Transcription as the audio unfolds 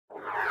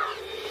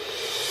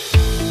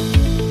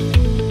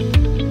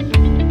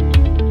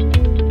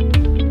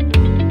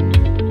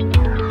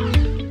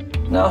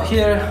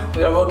here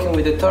we are working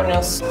with the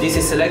tornillos. This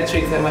is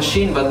electric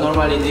machine, but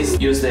normally this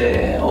use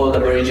the old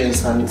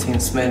Aborigines and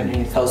since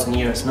many thousand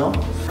years, no?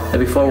 The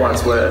before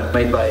ones were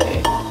made by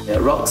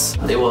rocks.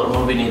 They were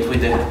moving it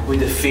with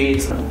the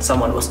feet, and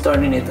someone was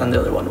turning it and the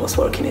other one was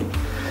working it.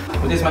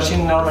 With this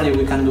machine normally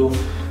we can do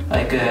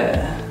like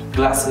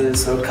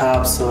glasses or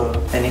cups or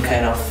any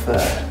kind of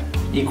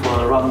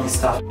equal roundy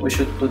stuff. We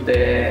should put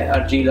the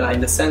argilla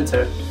in the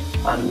center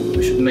and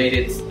we should make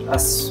it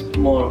as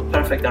more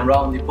perfect and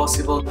roundy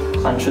possible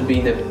and should be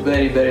in the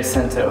very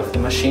center of the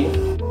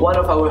machine. One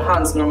of our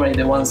hands, normally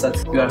the ones that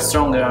you are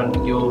stronger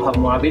and you have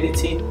more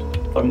ability,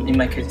 or in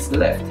my case it's the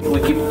left. We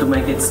keep to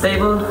make it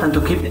stable and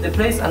to keep it in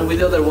place, and with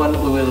the other one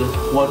we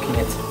will work in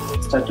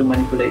it. Start to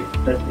manipulate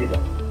that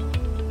little.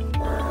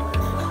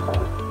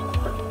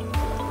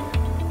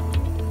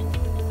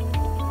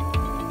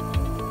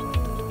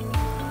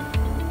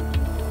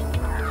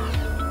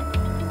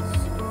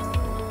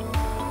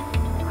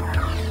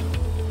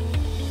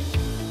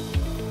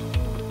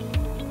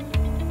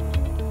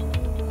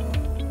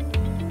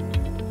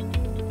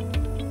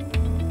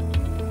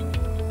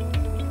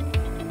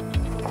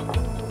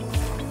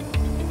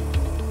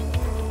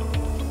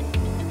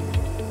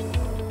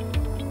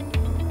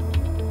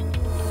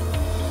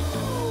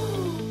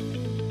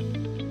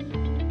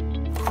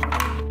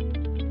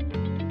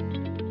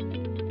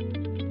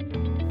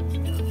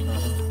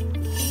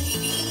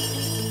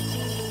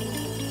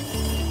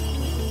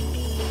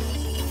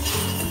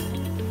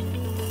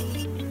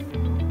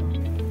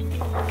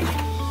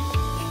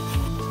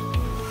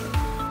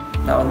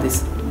 Now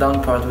this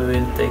down part we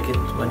will take it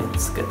when it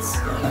gets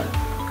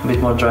a bit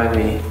more dry,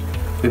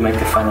 we make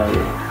the final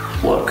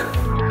work.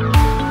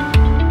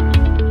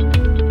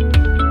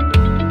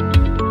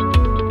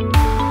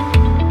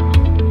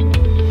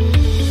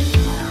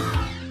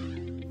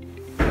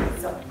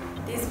 So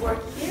this work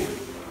here,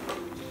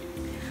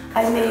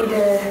 I made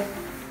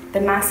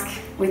the mask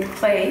with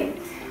clay,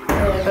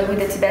 but with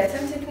the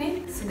Tibetan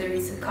technique. So there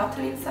is a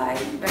cotton inside,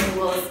 very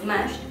well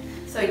smashed,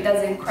 so it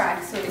doesn't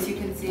crack. So as you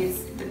can see,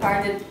 it's the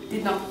part that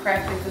did not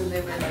crack because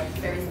they were like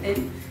very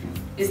thin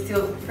is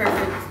still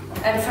perfect.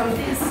 And from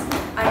this,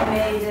 I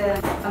made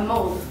a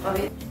mold of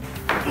it.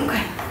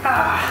 Okay.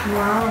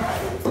 Wow.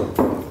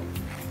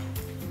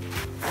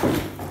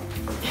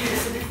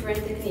 It's a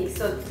different technique.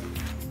 So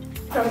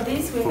from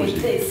this, we made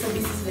this. So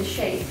this is the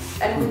shape.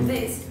 And with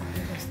this,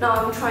 now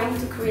I'm trying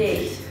to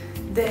create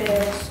the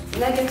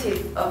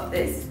negative of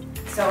this.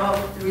 So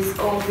there is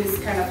all these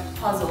kind of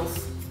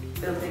puzzles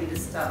building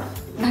this stuff.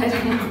 I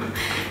don't know.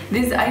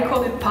 This, I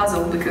call it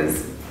puzzle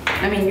because,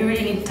 I mean, you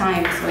really need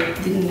time, so I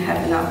didn't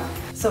have enough.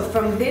 So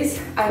from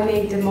this, I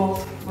made the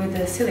mold with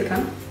the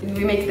silicone.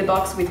 We make the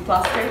box with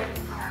plaster.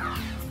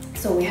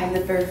 So we have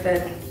the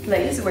perfect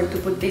place where to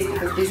put this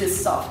because this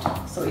is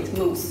soft, so it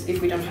moves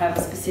if we don't have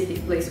a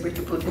specific place where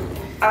to put it.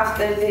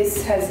 After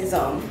this has its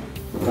own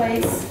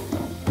place,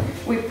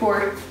 we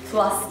pour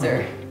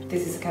plaster.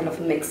 This is kind of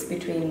a mix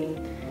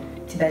between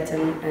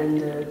Tibetan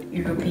and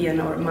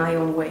European, or my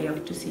own way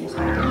of to see it.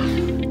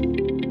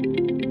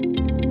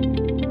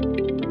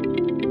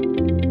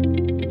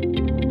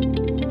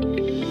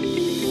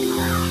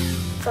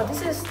 So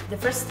this is the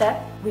first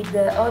step with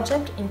the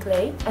object in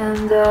clay,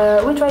 and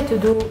we try to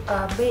do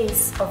a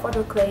base of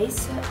other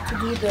clays to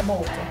do the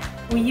mold.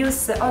 We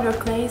use other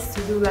clays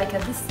to do like a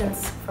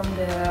distance from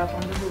the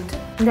wood.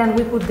 And then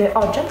we put the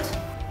object,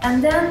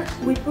 and then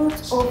we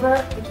put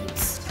over the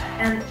gifts.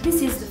 And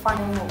this is the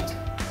final mold.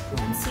 You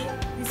can see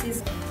this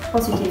is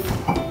positive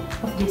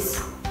of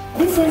this.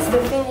 This is the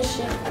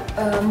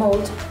finishing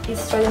mold.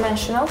 It's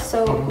three-dimensional,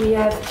 so we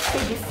have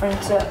three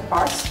different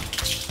parts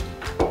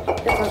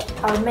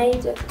that are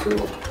made to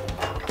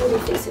really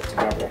fix it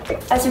together.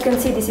 As you can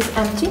see, this is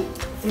empty.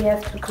 We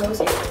have to close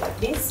it like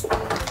this.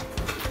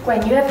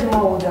 When you have the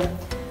mold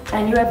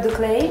and you have the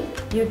clay,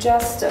 you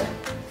just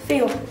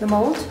fill the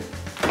mold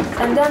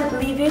and then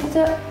leave it,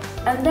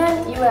 and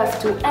then you have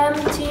to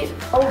empty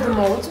all the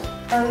mold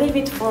and leave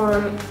it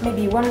for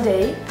maybe 1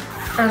 day,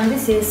 and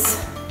this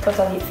is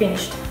totally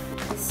finished.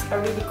 It's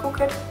already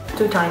cooked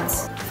 2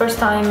 times. First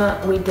time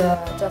with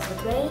just the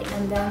clay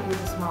and then with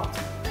the smalt.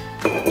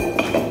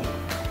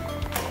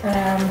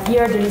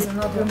 Here there is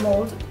another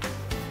mold.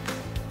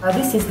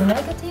 This is the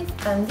negative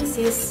and this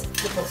is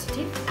the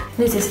positive.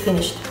 This is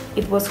finished.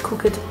 It was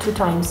cooked 2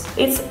 times.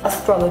 It's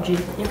astrology.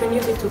 You can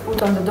use it to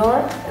put on the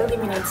door. It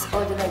eliminates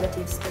all the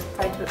negatives that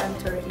try to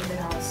enter in the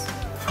house.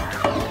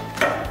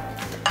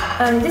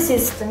 And this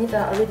is,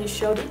 Tanita already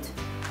showed it.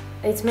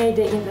 It's made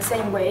in the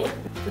same way,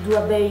 to do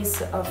a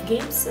base of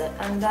gips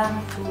and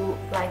then to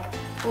like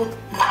put it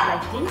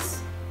like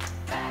this.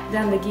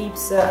 Then the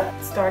gips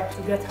start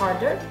to get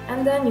harder,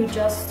 and then you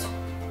just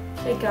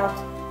take out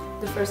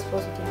the first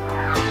positive.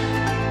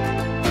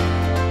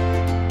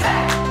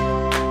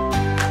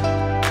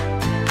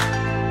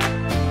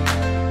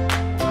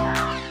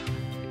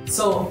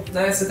 So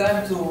now it's the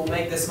time to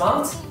make the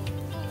smalt.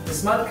 The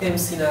smart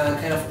comes in a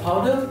kind of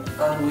powder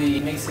and we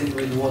mix it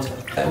with water.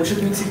 We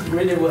should mix it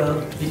really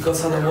well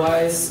because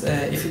otherwise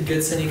if it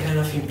gets any kind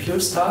of impure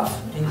stuff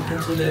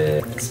into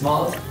the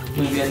smalt,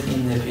 we'll get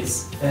in the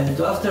piece. And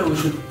after we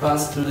should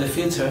pass through the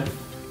filter.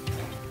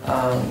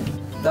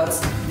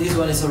 This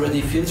one is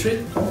already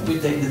filtered. We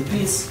take the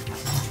piece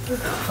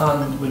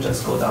and we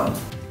just go down.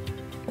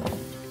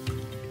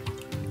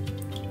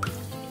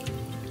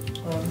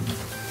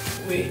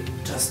 We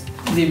just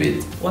leave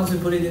it. Once we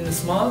put it in the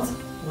smalt,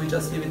 we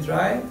just leave it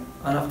dry,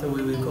 and after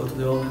we will go to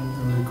the oven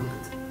and we'll cook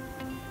it.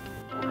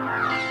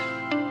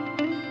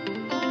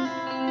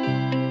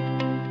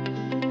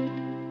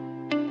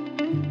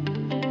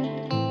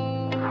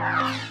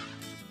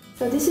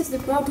 So this is the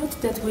product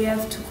that we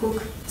have to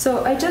cook.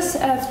 So I just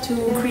have to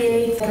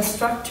create a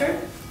structure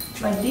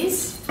like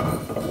this.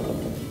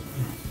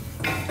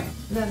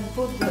 Then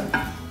put the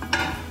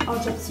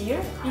objects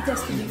here. It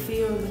has to be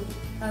filled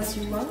as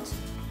you want.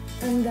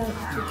 And then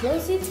to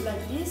close it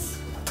like this.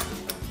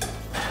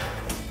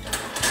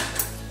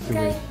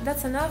 Okay,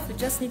 that's enough, we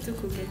just need to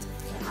cook it.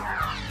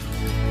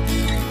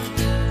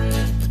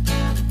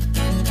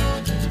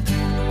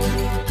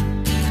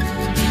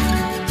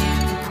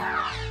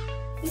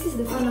 This is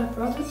the final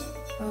product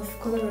of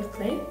colored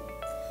clay,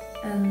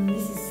 and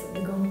this is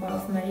the gompa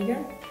of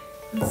Merigar.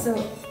 And so,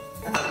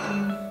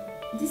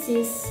 this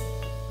is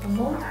a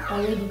mold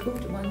already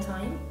cooked one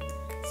time,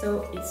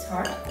 so it's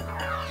hard.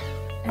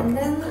 And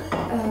then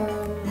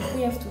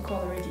we have to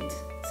color it.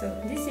 So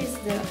this is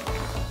the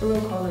raw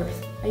colors.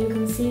 You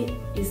can see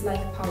it's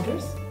like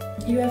powders.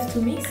 You have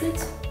to mix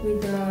it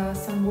with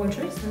some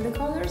waters and the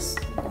colors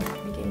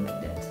became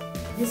like that.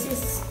 This is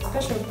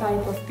special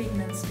type of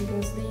pigments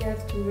because they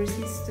have to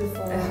resist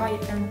for a high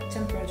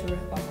temperature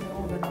of the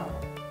oven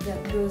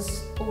that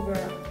goes over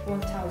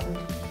 1000.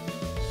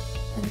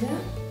 And then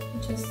you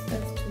just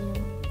have to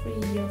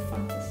free your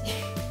fantasy.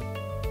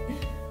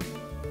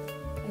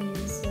 I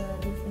use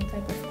different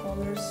type of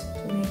colors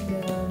to make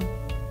the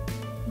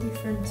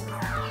different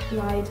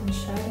light and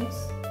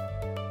shadows.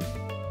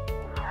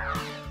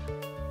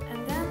 And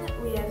then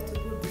we have to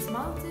put the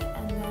smalt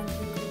and then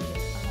we cook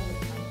it another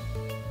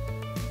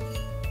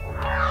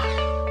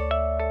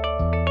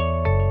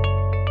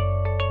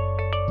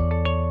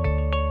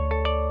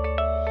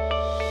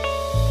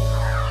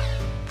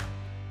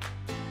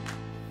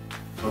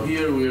time.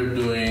 Here we are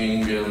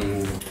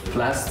doing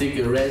plastic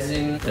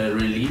resin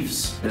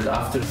reliefs that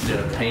after they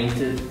are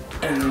painted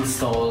and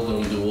installed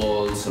on the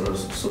walls or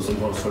some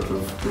more sort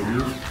of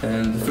relief.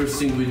 And the first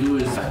thing we do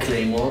is a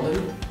clay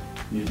model.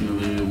 You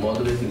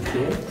model it in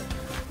clay.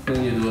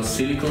 Then you do a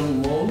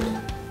silicone mold.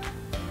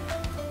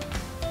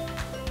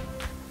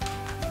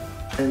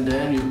 And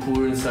then you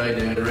pour inside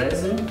the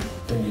resin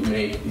and you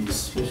make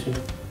these, for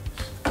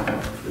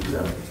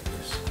example.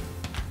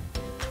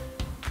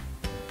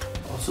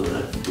 So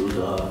that can do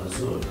that,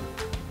 so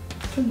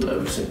can do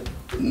everything.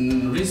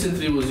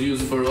 Recently it was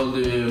used for all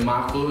the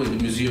Mako in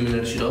the museum in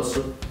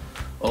Arcidosso.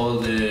 All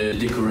the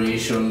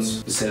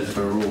decorations, the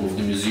central room of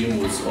the museum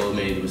was all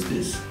made with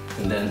this,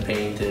 and then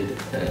painted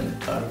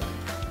and carved.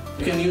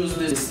 You can use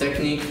this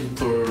technique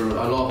for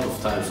a lot of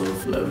types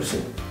of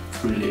everything.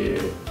 It's really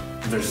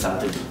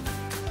versatile.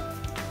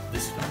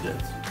 This is like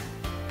that.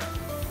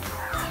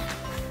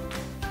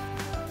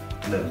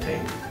 And then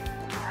paint.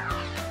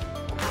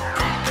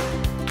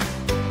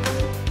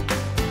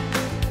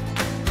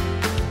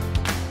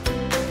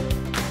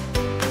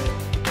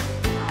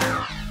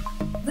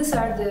 These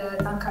are the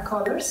Tanka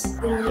colors.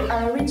 They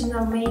are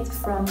originally made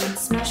from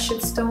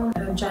smashed stone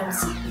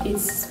gems.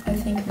 It's, I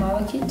think,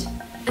 malachite.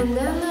 And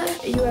then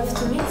you have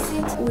to mix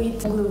it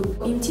with glue.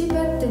 In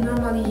Tibet, they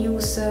normally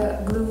use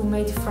glue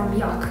made from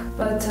yak,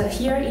 but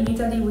here in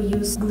Italy we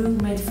use glue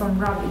made from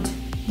rabbit.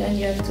 Then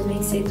you have to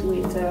mix it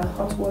with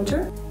hot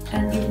water,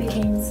 and it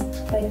becomes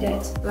like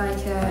that,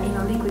 like in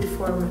a liquid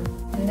form.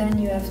 And then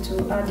you have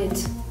to add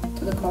it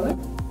to the color.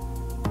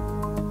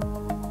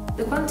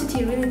 The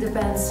quantity really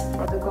depends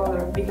for the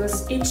color,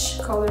 because each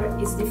color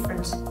is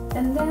different.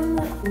 And then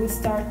we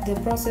start the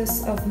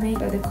process of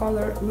making the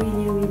color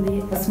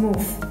really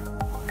smooth.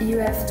 You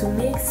have to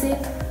mix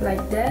it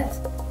like that,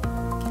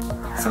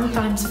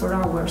 sometimes for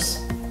hours.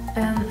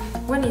 And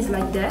when it's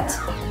like that,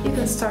 you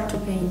can start to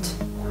paint.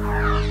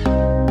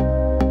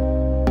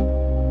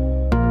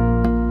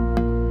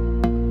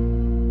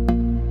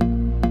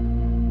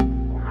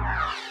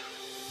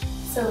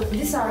 So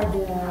these are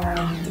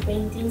the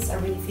paintings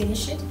already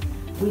finished.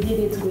 We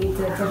did it with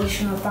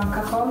traditional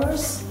Tanka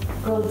colors,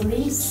 gold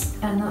leaves,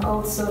 and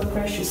also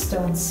precious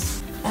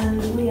stones.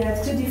 And we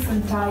have two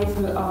different types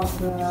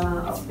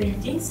of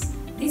paintings.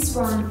 This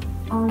one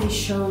only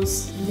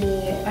shows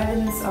the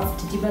elements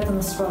of the Tibetan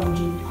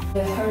astrology,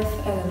 the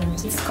earth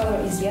element. Its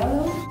color is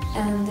yellow,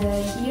 and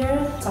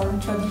here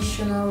some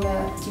traditional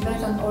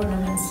Tibetan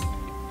ornaments.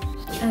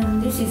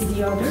 And this is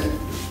the other,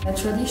 the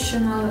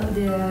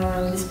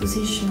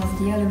disposition of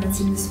the elements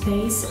in the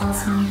space,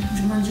 as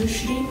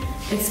Manjushri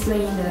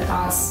explained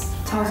us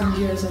 1000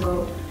 years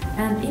ago.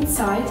 And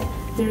inside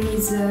there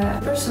is a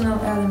personal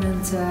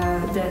element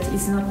that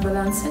is not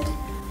balanced,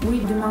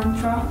 with the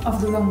mantra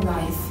of the long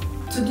life.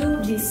 To do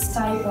this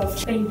type of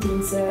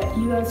paintings,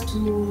 you have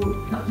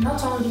to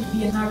not only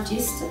be an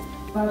artist,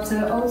 but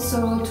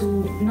also to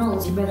know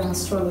Tibetan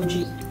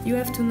astrology. You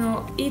have to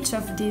know each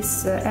of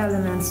these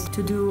elements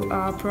to do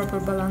a proper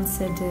balanced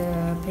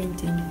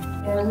painting.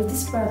 With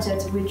this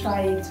project we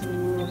try to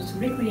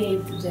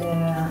recreate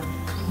the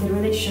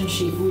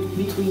relationship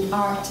between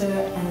art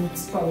and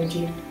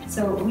astrology.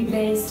 So we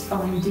based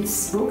on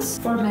these books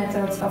 4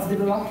 methods of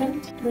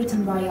development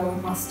written by our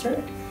master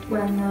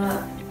when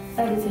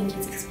everything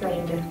is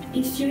explained.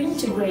 If you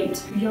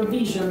integrate your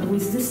vision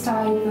with this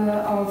type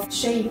of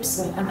shapes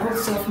and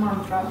also of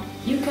mantra,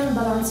 you can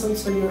balance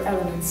also your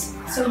elements.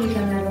 So you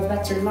can have a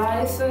better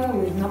life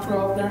with no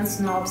problems,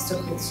 no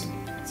obstacles.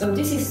 So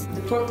this is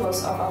the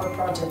purpose of our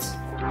project.